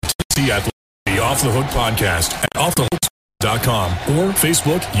at the Off the Hook podcast at offthehook.com or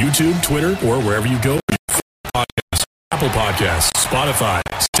Facebook, YouTube, Twitter, or wherever you go. Podcasts, Apple Podcasts, Spotify,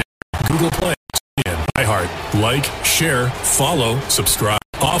 Stitcher, Google Play, and iHeart. Like, share, follow, subscribe.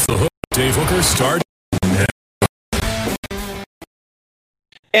 Off the Hook. Dave Hooker, start.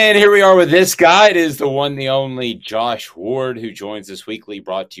 And here we are with this guy. It is the one, the only Josh Ward, who joins us weekly,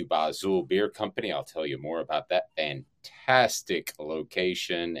 brought to you by Azul Beer Company. I'll tell you more about that fantastic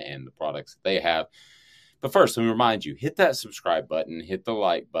location and the products that they have. But first, let me remind you, hit that subscribe button, hit the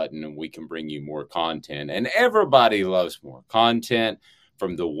like button, and we can bring you more content. And everybody loves more content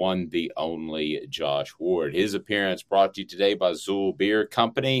from the one, the only Josh Ward. His appearance brought to you today by Azul Beer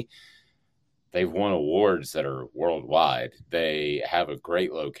Company. They've won awards that are worldwide. They have a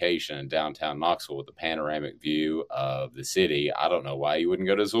great location in downtown Knoxville with a panoramic view of the city. I don't know why you wouldn't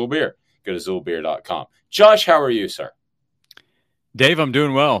go to Azul Beer. Go to azulbeer.com. Josh, how are you, sir? Dave, I'm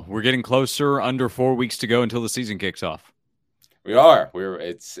doing well. We're getting closer, under 4 weeks to go until the season kicks off. We are.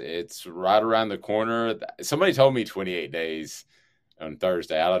 It's right around the corner. Somebody told me 28 days on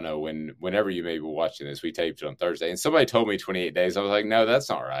Thursday. I don't know whenever you may be watching this. We taped it on Thursday, and somebody told me 28 days. I was like, no, that's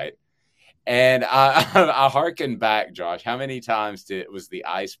not right. And I hearkened back, Josh. How many times was the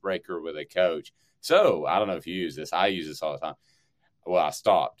icebreaker with a coach? So I don't know if you use this. I use this all the time. Well, I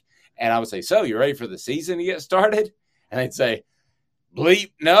stopped, and I would say, "So you ready for the season to get started?" And they'd say,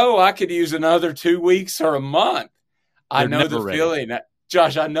 "Bleep, no, I could use another 2 weeks or a month." I know the feeling,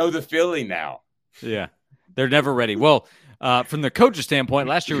 Josh. I know the feeling now. Yeah, they're never ready. Well, from the coach's standpoint,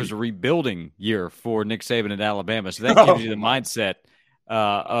 last year was a rebuilding year for Nick Saban at Alabama, so that gives you the mindset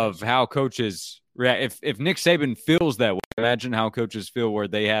of how coaches react. If Nick Saban feels that way, imagine how coaches feel where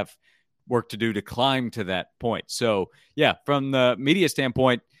they have work to do to climb to that point. So, yeah, from the media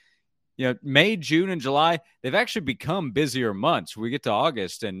standpoint, May, June, and July, they've actually become busier months. We get to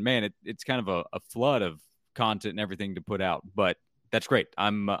August, and, man, it's kind of a flood of content and everything to put out. But that's great.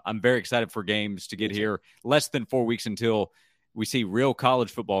 I'm very excited for games to get here. Less than 4 weeks until we see real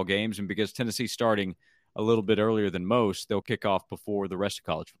college football games, and because Tennessee's starting a little bit earlier than most, they'll kick off before the rest of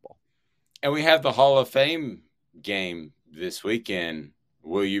college football. And we have the Hall of Fame game this weekend.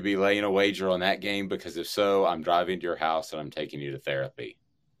 Will you be laying a wager on that game? Because if so, I'm driving to your house and I'm taking you to therapy.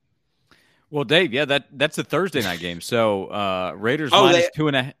 Well, Dave, yeah, that's a Thursday night game. So Raiders minus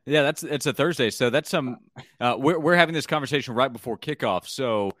 2.5. Yeah, it's a Thursday. So that's some. We're having this conversation right before kickoff.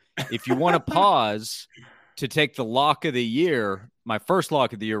 So if you want to pause to take the lock of the year, my first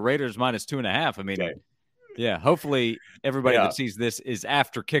lock of the year, Raiders minus 2.5. I mean. Okay. Yeah, hopefully everybody that sees this is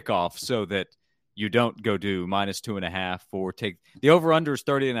after kickoff so that you don't go do minus 2.5 or take the over-under is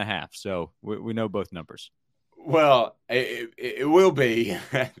 30.5. So we know both numbers. Well, it will be.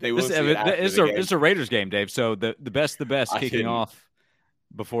 They will. It's a Raiders game, Dave. So the best kicking off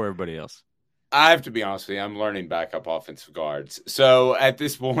before everybody else. I have to be honest with you. I'm learning backup offensive guards. So at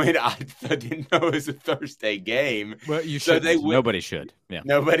this point, I didn't know it was a Thursday game. Well, you should. So nobody should. Yeah,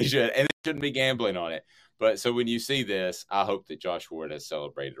 nobody should, and they shouldn't be gambling on it. But so when you see this, I hope that Josh Ward has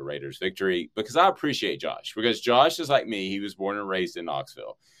celebrated a Raiders victory because I appreciate Josh. Because Josh is like me. He was born and raised in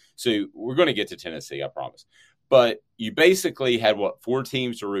Knoxville. So we're going to get to Tennessee, I promise. But you basically had, 4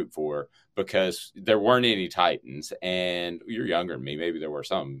 teams to root for because there weren't any Titans. And you're younger than me. Maybe there were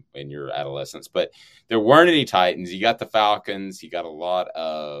some in your adolescence. But there weren't any Titans. You got the Falcons. You got a lot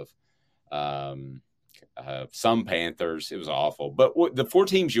of some Panthers. It was awful. But the 4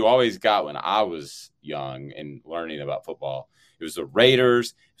 teams you always got when I was young and learning about football, it was the Raiders,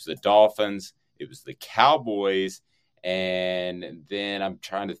 it was the Dolphins, it was the Cowboys, and then I'm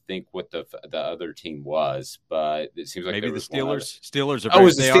trying to think what the other team was, but it seems like maybe the Steelers. Steelers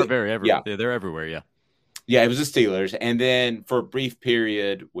are they're everywhere, yeah. Yeah, it was the Steelers. And then for a brief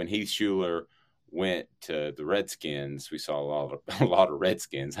period when Heath Schuler went to the Redskins, we saw a lot of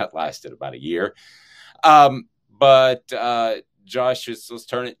Redskins. That lasted about a year. But Josh, let's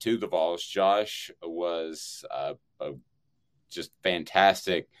turn it to the Vols. Josh was just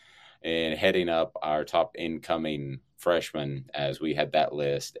fantastic in heading up our top incoming freshmen as we had that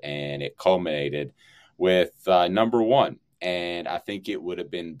list, and it culminated with number 1. And I think it would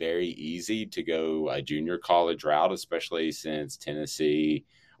have been very easy to go a junior college route, especially since Tennessee,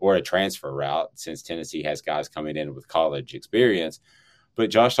 or a transfer route, since Tennessee has guys coming in with college experience. But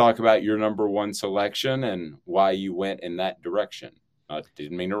Josh, talk about your number 1 selection and why you went in that direction. I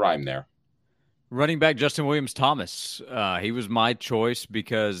didn't mean to rhyme there. Running back Justin Williams-Thomas. He was my choice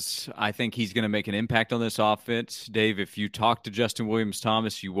because I think he's going to make an impact on this offense. Dave, if you talk to Justin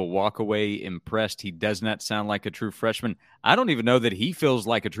Williams-Thomas, you will walk away impressed. He does not sound like a true freshman. I don't even know that he feels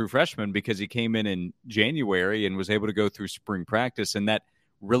like a true freshman because he came in January and was able to go through spring practice, and that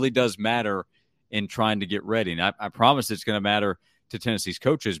really does matter in trying to get ready. And I promise it's going to matter to Tennessee's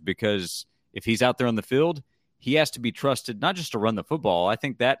coaches, because if he's out there on the field, he has to be trusted not just to run the football. I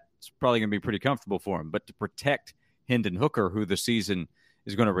think that's probably going to be pretty comfortable for him, but to protect Hendon Hooker, who the season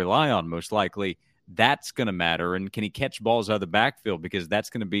is going to rely on most likely. That's going to matter. And can he catch balls out of the backfield? Because that's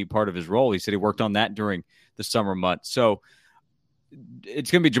going to be part of his role. He said he worked on that during the summer months. So it's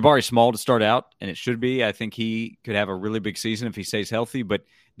going to be Jabari Small to start out, and it should be. I think he could have a really big season if he stays healthy. But,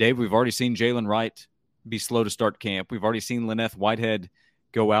 Dave, we've already seen Jalen Wright be slow to start camp. We've already seen Lyneth Whitehead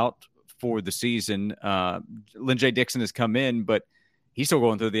go out for the season. Lyn-J Dixon has come in, but he's still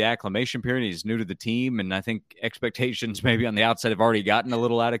going through the acclimation period. He's new to the team, and I think expectations maybe on the outside have already gotten a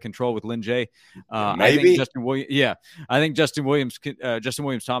little out of control with Lyn-J. Maybe. I think Justin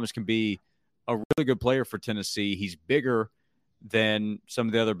Williams Thomas can be a really good player for Tennessee. He's bigger than some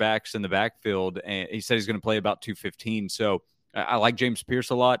of the other backs in the backfield, and he said he's going to play about 215. So I like James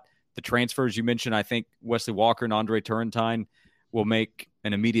Pierce a lot. The transfers you mentioned, I think Wesley Walker and Andre Turrentine will make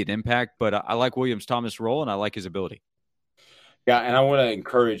an immediate impact, but I like Williams Thomas' role, and I like his ability. Yeah, and I want to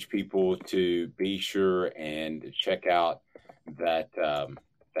encourage people to be sure and check out that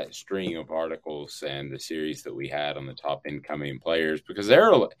string of articles and the series that we had on the top incoming players, because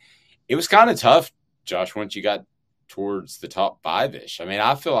it was kind of tough, Josh, once you got towards the top five-ish. I mean,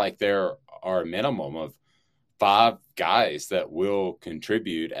 I feel like there are a minimum of 5 guys that will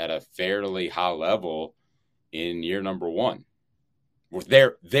contribute at a fairly high level in year number 1.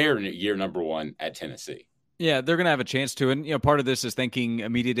 Their year number 1 at Tennessee. Yeah, they're going to have a chance to. And, part of this is thinking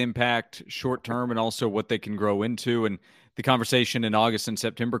immediate impact, short term, and also what they can grow into. And the conversation in August and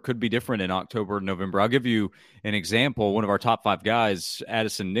September could be different in October and November. I'll give you an example. One of our top 5 guys,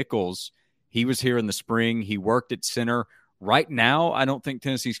 Addison Nichols, he was here in the spring. He worked at center. Right now, I don't think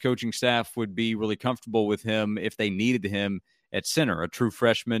Tennessee's coaching staff would be really comfortable with him if they needed him at center, a true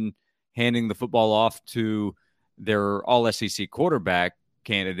freshman handing the football off to their all-SEC quarterback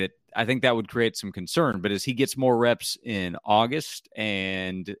candidate. I think that would create some concern. But as he gets more reps in August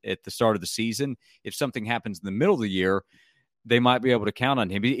and at the start of the season, if something happens in the middle of the year, they might be able to count on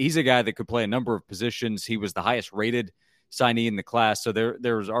him. He's a guy that could play a number of positions. He was the highest rated signee in the class. So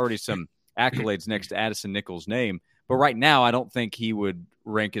there's already some accolades next to Addison Nichols' name. But right now, I don't think he would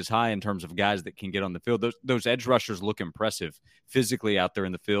rank as high in terms of guys that can get on the field. Those edge rushers look impressive physically out there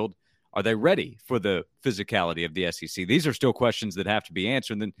in the field. Are they ready for the physicality of the SEC? These are still questions that have to be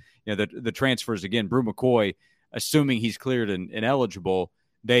answered. And then, the transfers, again, Brew McCoy, assuming he's cleared and eligible,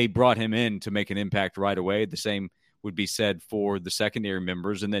 they brought him in to make an impact right away. The same would be said for the secondary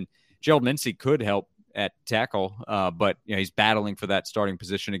members. And then Gerald Mincey could help at tackle, but he's battling for that starting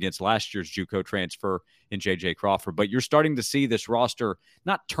position against last year's JUCO transfer in J.J. Crawford. But you're starting to see this roster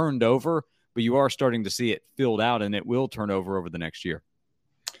not turned over, but you are starting to see it filled out, and it will turn over the next year.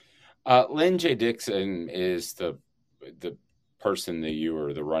 Lyn-J Dixon is the person that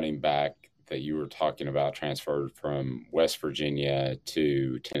the running back that you were talking about, transferred from West Virginia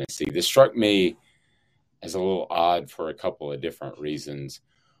to Tennessee. This struck me as a little odd for a couple of different reasons.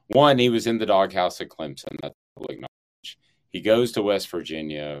 One, he was in the doghouse at Clemson. That's public knowledge. He goes to West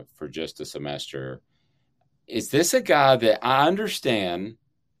Virginia for just a semester. Is this a guy that I understand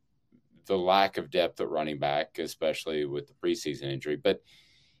the lack of depth at running back, especially with the preseason injury, but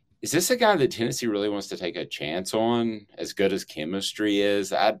is this a guy that Tennessee really wants to take a chance on, as good as chemistry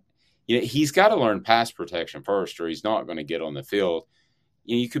is? He's got to learn pass protection first, or he's not going to get on the field.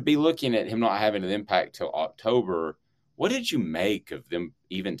 You could be looking at him not having an impact till October. What did you make of them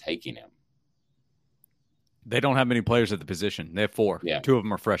even taking him? They don't have many players at the position. They have 4. Yeah. 2 of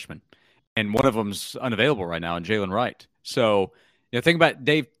them are freshmen. And one of them's unavailable right now, and Jalen Wright. So, think about,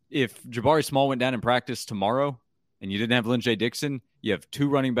 Dave, if Jabari Small went down in practice tomorrow and you didn't have Lyn-J Dixon, you have 2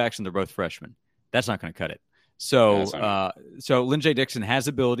 running backs and they're both freshmen. That's not going to cut it. So, so Lyn-J Dixon has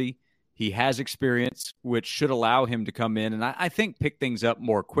ability. He has experience, which should allow him to come in and I think pick things up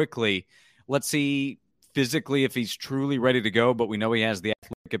more quickly. Let's see physically if he's truly ready to go, but we know he has the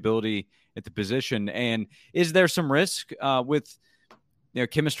athletic ability at the position. And is there some risk with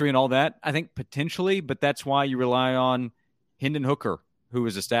chemistry and all that? I think potentially, but that's why you rely on Hendon Hooker, who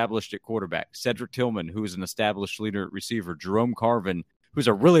is established at quarterback, Cedric Tillman, who is an established leader at receiver, Jerome Carvin, who's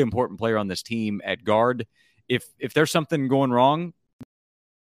a really important player on this team at guard. If there's something going wrong,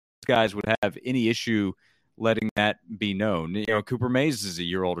 guys would have any issue letting that be known. Cooper Mays is a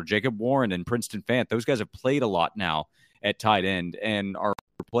year older, Jacob Warren and Princeton Fant. Those guys have played a lot now at tight end and are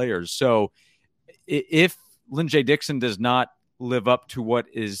players. So if Lyn-J Dixon does not live up to what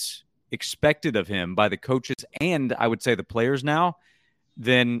is expected of him by the coaches and I would say the players now,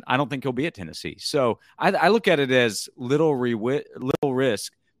 then I don't think he'll be at Tennessee. So I look at it as little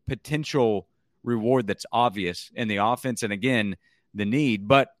risk, potential reward that's obvious in the offense, and again, the need.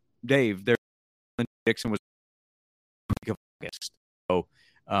 But Dave, Dixon was August. So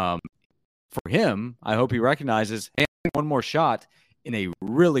for him, I hope he recognizes, hey, one more shot in a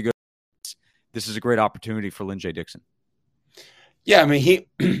really good. This is a great opportunity for Lyn-J Dixon. Yeah, I mean, he.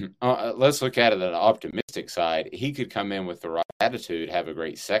 Let's look at it at an optimistic side. He could come in with the right attitude, have a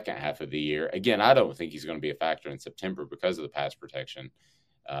great second half of the year. Again, I don't think he's going to be a factor in September because of the pass protection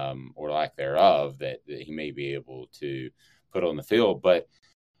or lack thereof that he may be able to put on the field. But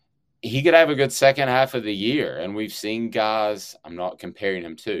he could have a good second half of the year. And we've seen guys, I'm not comparing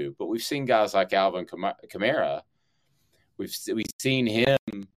him to, but we've seen guys like Alvin Kamara. We've seen him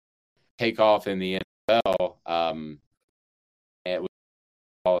take off in the NFL with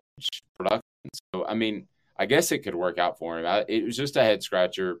college production. So, I mean, I guess it could work out for him. It was just a head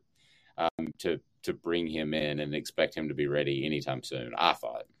scratcher to bring him in and expect him to be ready anytime soon, I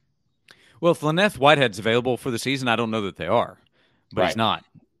thought. Well, if Lyneth Whitehead's available for the season, I don't know that they are, but he's not.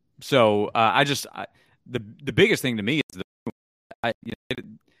 So the biggest thing to me is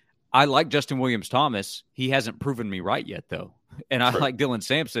I like Justin Williams-Thomas. He hasn't proven me right yet, though. And I like Dylan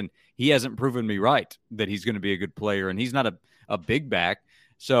Sampson. He hasn't proven me right that he's going to be a good player, and he's not a big back.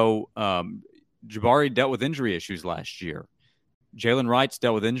 So Jabari dealt with injury issues last year. Jalen Wright's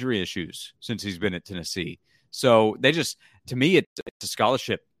dealt with injury issues since he's been at Tennessee. So they just, to me, it's a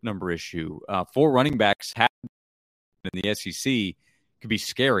scholarship number issue. 4 running backs in the SEC could be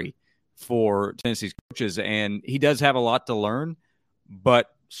scary for Tennessee's coaches, and he does have a lot to learn,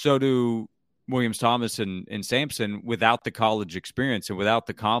 but so do Williams-Thomas and Sampson without the college experience and without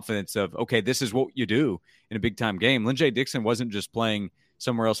the confidence of, okay, this is what you do in a big-time game. Lyn-J Dixon wasn't just playing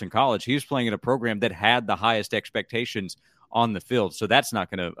somewhere else in college. He was playing in a program that had the highest expectations on the field, so that's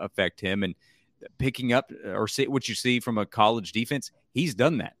not going to affect him. And picking up or see what you see from a college defense, he's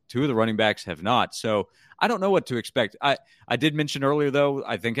done that. 2 of the running backs have not. So I don't know what to expect. I did mention earlier, though,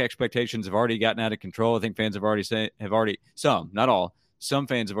 I think expectations have already gotten out of control. I think fans have already some, not all, some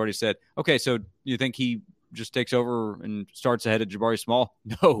fans have already said, okay, so you think he just takes over and starts ahead of Jabari Small?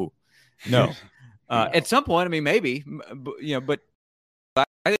 No. No. At some point, I mean, maybe, but I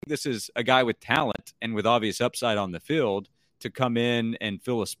think this is a guy with talent and with obvious upside on the field to come in and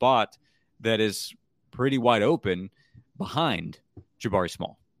fill a spot that is pretty wide open behind Jabari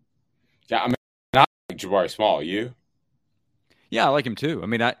Small. Yeah, I mean, not like Jabari Small. You? Yeah, I like him too. I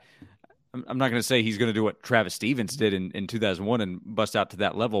mean, I'm not going to say he's going to do what Travis Stevens did in 2001 and bust out to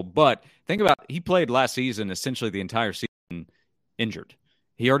that level, but think about he played last season essentially the entire season injured.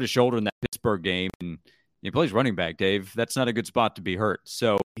 He hurt his shoulder in that Pittsburgh game, and he plays running back, Dave. That's not a good spot to be hurt.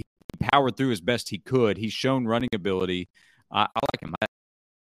 So he powered through as best he could. He's shown running ability. I like him.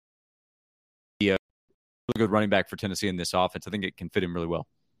 He a really good running back for Tennessee in this offense. I think it can fit him really well.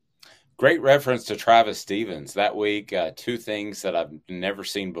 Great reference to Travis Stevens. That week, 2 things that I've never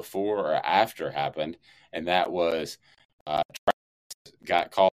seen before or after happened, and that was Travis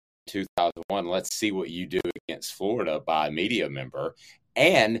got called in 2001, let's see what you do against Florida by a media member,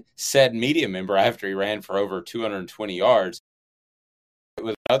 and said media member after he ran for over 220 yards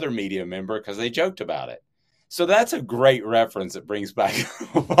with another media member because they joked about it. So that's a great reference that brings back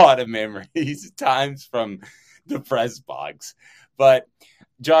a lot of memories, times from the press box. But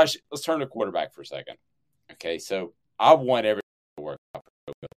Josh, let's turn to quarterback for a second. Okay, so I want everything to work out.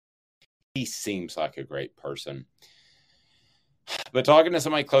 He seems like a great person. But talking to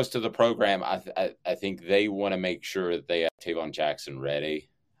somebody close to the program, I think they want to make sure that they have Tavon Jackson ready.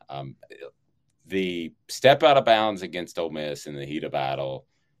 The step out of bounds against Ole Miss in the heat of battle,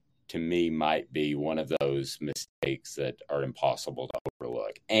 to me, might be one of those mistakes that are impossible to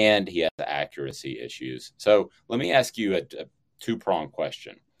overlook. And he has accuracy issues. So let me ask you a 2-pronged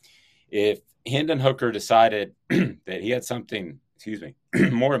question. If Hendon Hooker decided that he had something,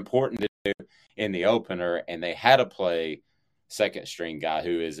 more important to do in the opener, and they had to play second string guy,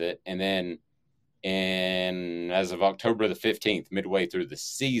 who is it? And then as of October the 15th, midway through the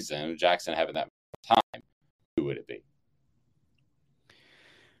season, Jackson having that time, who would it be?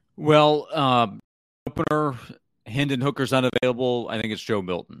 Well, opener, Hendon Hooker's unavailable. I think it's Joe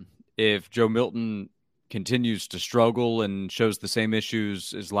Milton. If Joe Milton continues to struggle and shows the same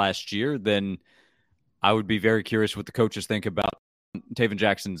issues as last year, then I would be very curious what the coaches think about Tavon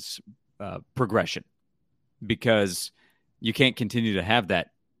Jackson's progression, because you can't continue to have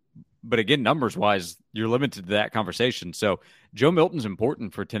that. But again, numbers-wise, you're limited to that conversation. So Joe Milton's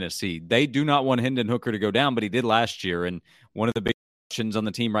important for Tennessee. They do not want Hendon Hooker to go down, but he did last year. And one of the big questions on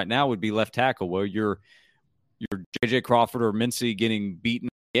the team right now would be left tackle, where you're J.J. Crawford or Mincy getting beaten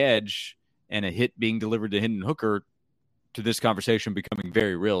at the edge and a hit being delivered to Hendon Hooker. to this conversation becoming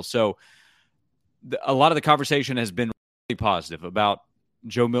very real. So a lot of the conversation has been really positive about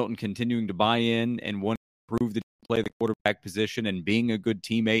Joe Milton continuing to buy in and wanting to prove that he can play the quarterback position and being a good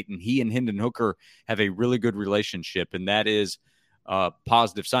teammate. And he and Hendon Hooker have a really good relationship, and that is a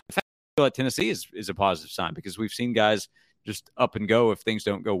positive sign. In fact, I feel like Tennessee is a positive sign because we've seen guys just up and go if things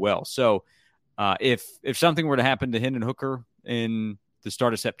don't go well. So if something were to happen to Hendon Hooker in the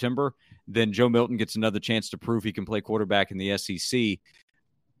start of September, then Joe Milton gets another chance to prove he can play quarterback in the SEC.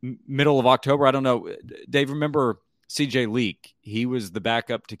 Middle of October, I don't know. Dave, remember C.J. Leak? He was the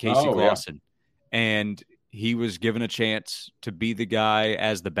backup to Casey Clausen, and he was given a chance to be the guy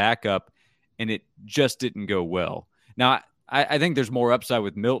as the backup, and it just didn't go well. Now, I think there's more upside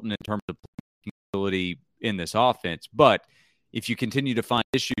with Milton in terms of ability in this offense, but if you continue to find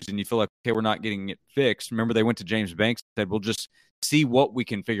issues and you feel like, okay, we're not getting it fixed, remember they went to James Banks and said, we'll just see what we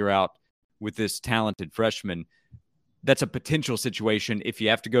can figure out with this talented freshman. That's a potential situation if you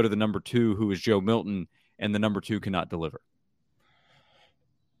have to go to the number 2, who is Joe Milton, and the number 2 cannot deliver.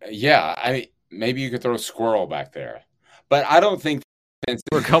 Yeah, maybe you could throw a Squirrel back there, but I don't think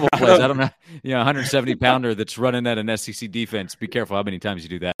for a couple of plays. I don't know. 170 pounder that's running at an SEC defense. Be careful how many times you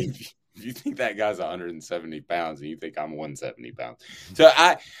do that. You think that guy's 170 pounds, and you think I'm 170 pounds. So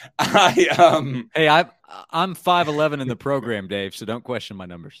hey, I'm 5'11" in the program, Dave. So don't question my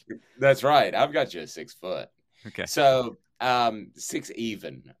numbers. That's right. I've got you at 6 foot. Okay. So 6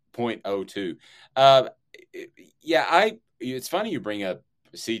 even 0.02. It's funny you bring up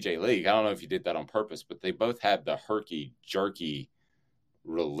CJ Leak. I don't know if you did that on purpose, but they both have the herky jerky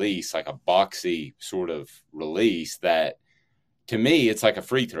release, like a boxy sort of release that, to me, it's like a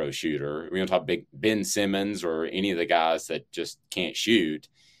free throw shooter. We don't talk big Ben Simmons or any of the guys that just can't shoot.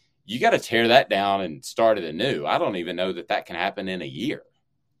 You got to tear that down and start it anew. I don't even know that can happen in a year.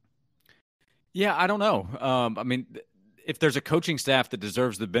 Yeah, I don't know. If there's a coaching staff that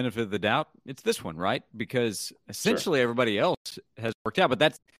deserves the benefit of the doubt, it's this one, right? Because essentially everybody else has worked out. But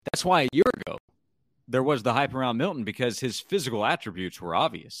that's why a year ago there was the hype around Milton, because his physical attributes were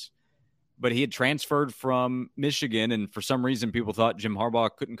obvious. But he had transferred from Michigan, and for some reason people thought Jim Harbaugh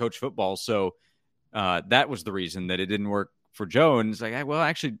couldn't coach football. So that was the reason that it didn't work for Joe. And it's like, well,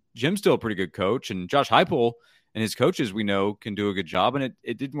 actually, Jim's still a pretty good coach, and Josh Heupel and his coaches, we know, can do a good job. And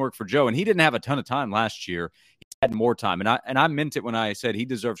it didn't work for Joe. And he didn't have a ton of time last year. He had more time. And I meant it when I said he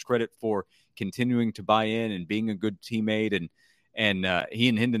deserves credit for continuing to buy in and being a good teammate. And he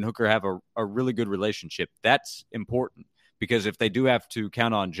and Hendon Hooker have a really good relationship. That's important, because if they do have to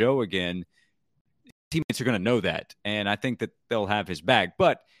count on Joe again, teammates are going to know that. And I think that they'll have his back.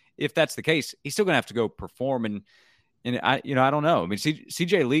 But if that's the case, he's still going to have to go perform. And I don't know. I mean,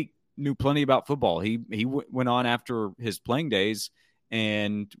 CJ Leak knew plenty about football. He went on after his playing days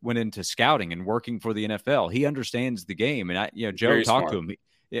and went into scouting and working for the NFL. He understands the game. And Joe very talked smart. to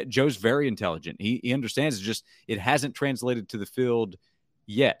him. Joe's very intelligent. He understands. It's just it hasn't translated to the field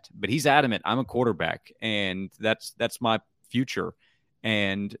yet. But he's adamant, I'm a quarterback, and that's my future.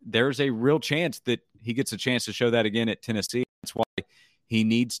 And there's a real chance that he gets a chance to show that again at Tennessee. That's why he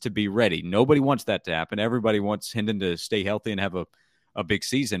needs to be ready. Nobody wants that to happen. Everybody wants Hendon to stay healthy and have a big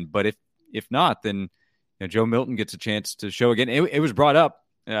season. But if not, then Joe Milton gets a chance to show again. It was brought up,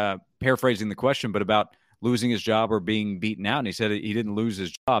 paraphrasing the question, but about losing his job or being beaten out. And he said he didn't lose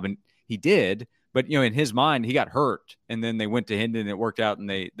his job, and he did. But in his mind, he got hurt, and then they went to Hendon, and it worked out, and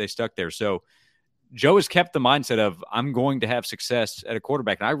they stuck there. So Joe has kept the mindset of, I'm going to have success at a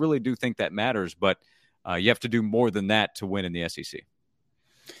quarterback. And I really do think that matters, but you have to do more than that to win in the SEC.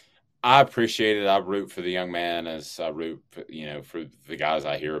 I appreciate it. I root for the young man as I root, for the guys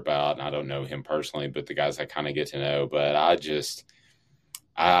I hear about. And I don't know him personally, but the guys I kind of get to know. But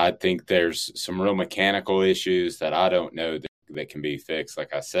I think there's some real mechanical issues that I don't know that can be fixed,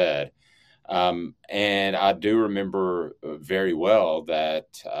 like I said. And I do remember very well that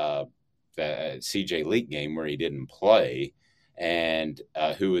the CJ Leak game where he didn't play, and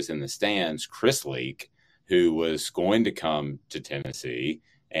who was in the stands, Chris Leak, who was going to come to Tennessee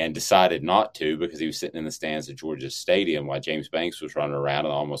and decided not to because he was sitting in the stands at Georgia Stadium while James Banks was running around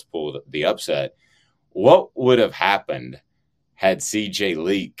and almost pulled the upset. What would have happened had CJ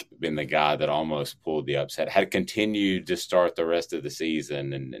Leak been the guy that almost pulled the upset, had continued to start the rest of the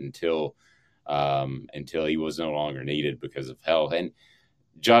season and until he was no longer needed because of health? And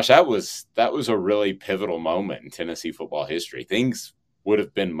Josh, that was a really pivotal moment in Tennessee football history. Things would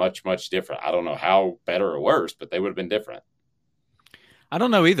have been much, much different. I don't know how better or worse, but they would have been different. I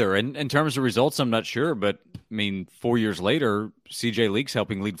don't know either. In terms of results, I'm not sure. But, 4 years later, C.J. Leak's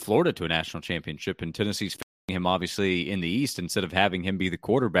helping lead Florida to a national championship, and Tennessee's facing him, obviously, in the East instead of having him be the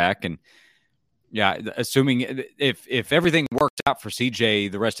quarterback. And Yeah, assuming if everything works out for CJ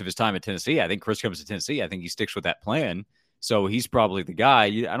the rest of his time at Tennessee, I think Chris comes to Tennessee. I think he sticks with that plan. So he's probably the guy.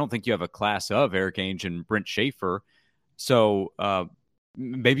 I don't think you have a class of Eric Ainge and Brent Schaefer. So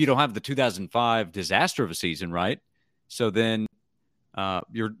maybe you don't have the 2005 disaster of a season, right? So then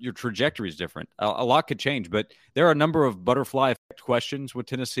your trajectory is different. A lot could change, but there are a number of butterfly effect questions with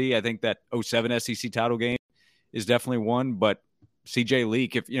Tennessee. I think that 07 SEC title game is definitely one, but CJ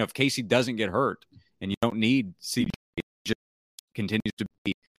Leak, if Casey doesn't get hurt and you don't need CJ, just continues to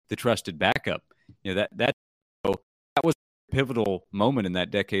be the trusted backup. That was a pivotal moment in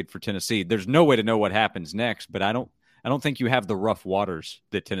that decade for Tennessee. There's no way to know what happens next, but I don't think you have the rough waters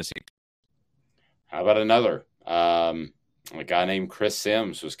that Tennessee. How about another? A guy named Chris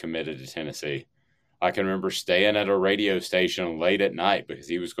Sims was committed to Tennessee. I can remember staying at a radio station late at night because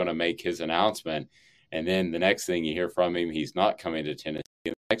he was going to make his announcement. And then the next thing you hear from him, he's not coming to Tennessee.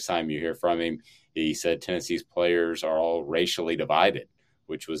 And the next time you hear from him, he said Tennessee's players are all racially divided,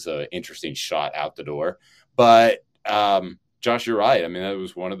 which was an interesting shot out the door. But Josh, you're right. I mean, that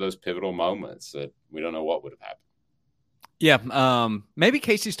was one of those pivotal moments that we don't know what would have happened. Yeah, maybe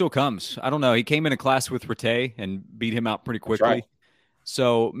Casey still comes. I don't know. He came in a class with Rattay and beat him out pretty quickly. Right.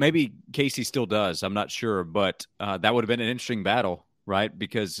 So maybe Casey still does. I'm not sure, but that would have been an interesting battle, right?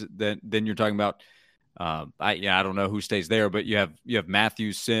 Because then you're talking about I don't know who stays there, but you have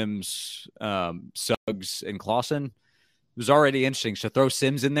Matthews, Sims, Suggs, and Clausen. It was already interesting. So throw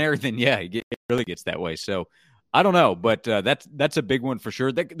Sims in there, then it really gets that way. So I don't know, but that's a big one for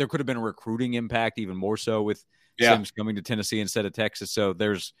sure. There could have been a recruiting impact even more so with Sims coming to Tennessee instead of Texas. So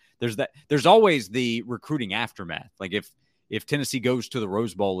there's that. There's always the recruiting aftermath. Like if Tennessee goes to the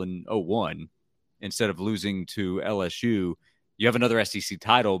Rose Bowl in 2001 instead of losing to LSU, you have another SEC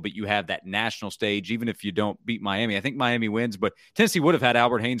title, but you have that national stage. Even if you don't beat Miami, I think Miami wins, but Tennessee would have had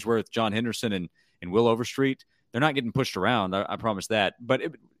Albert Haynesworth, John Henderson, and Will Overstreet. They're not getting pushed around. I promise that. But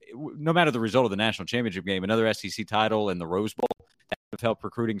no matter the result of the national championship game, another SEC title and the Rose Bowl, that would have helped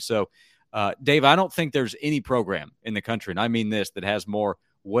recruiting. So, Dave, I don't think there's any program in the country, and I mean this, that has more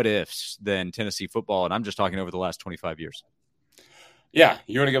what ifs than Tennessee football. And I'm just talking over the last 25 years. Yeah,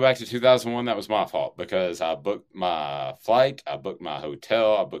 you want to go back to 2001? That was my fault because I booked my flight, I booked my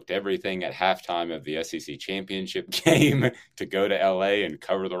hotel, I booked everything at halftime of the SEC championship game to go to LA and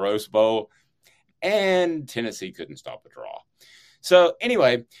cover the Rose Bowl, and Tennessee couldn't stop a draw. So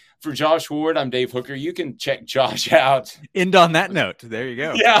anyway, for Josh Ward, I'm Dave Hooker. You can check Josh out. End on that note. There you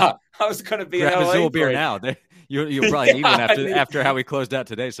go. Yeah, I was going to be grab in LA a Zool beer now. You'll probably need one after how we closed out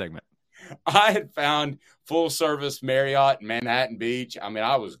today's segment. I had found full-service Marriott in Manhattan Beach. I mean,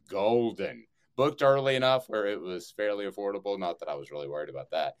 I was golden. Booked early enough where it was fairly affordable. Not that I was really worried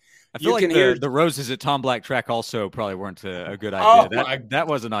about that. I feel like the roses at Tom Black Track also probably weren't a good idea. That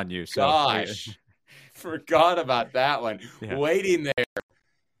wasn't on you. So. Gosh, forgot about that one. Yeah. Waiting there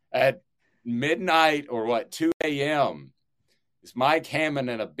at midnight or 2 a.m. is Mike Hammond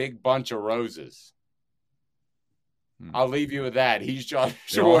and a big bunch of roses. I'll leave you with that. He's Josh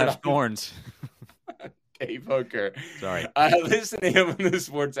Ward. Have thorns. Dave Hooker. Sorry. Listen to him on the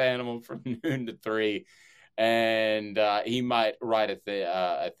Sports Animal from noon to 3, and he might write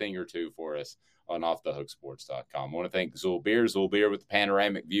a thing or two for us on offthehooksports.com. I want to thank Zool Beer with the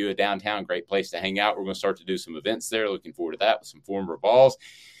panoramic view of downtown. Great place to hang out. We're going to start to do some events there. Looking forward to that with some former balls.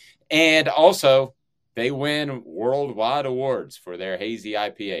 And also, they win worldwide awards for their hazy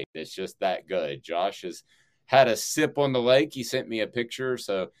IPA. It's just that good. Josh has had a sip on the lake. He sent me a picture,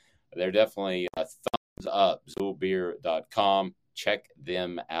 so they're definitely a thumbs up. ZoolBeer.com. Check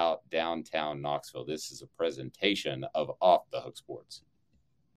them out downtown Knoxville. This is a presentation of Off the Hook Sports.